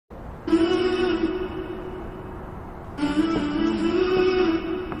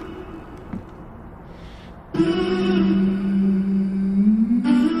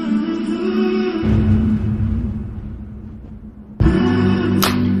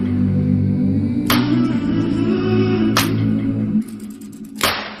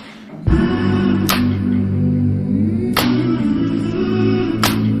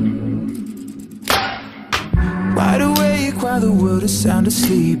Wide awake while the world is sound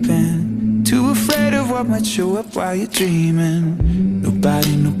asleep, and too afraid of what might show up while you're dreaming.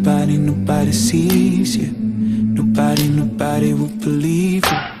 Nobody, nobody, nobody sees you. Nobody, nobody will believe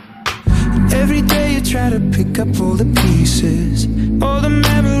you. And every day you try to pick up all the pieces, all the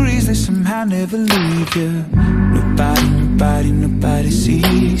memories that somehow never leave you. Nobody, nobody, nobody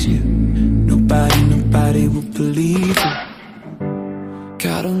sees you. Nobody, nobody will believe you.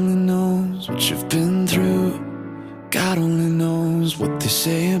 God only knows what you've been through. God only knows what they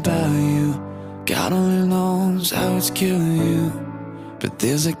say about you. God only knows how it's killing you. But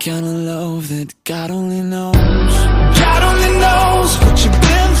there's a kind of love that God only knows. God only knows what you've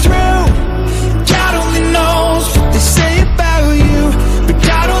been through. God only knows what they say about you. But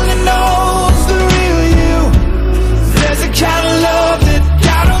God only knows the real you. There's a kind of love that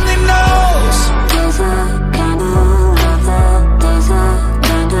God only knows. There's a kind of love, there's a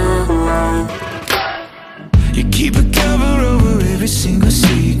kind of love. You keep a cover over every single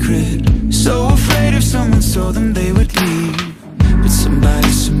secret, so afraid if someone saw them they would leave. But somebody,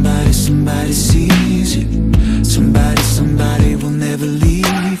 somebody, somebody sees you. Somebody, somebody will never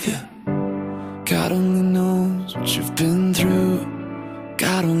leave you. God only knows what you've been through.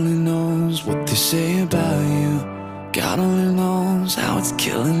 God only knows what they say about you. God only knows how it's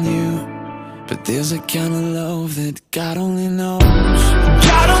killing you. But there's a kind of love that God only knows.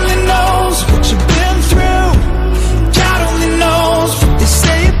 God only knows what you've been through.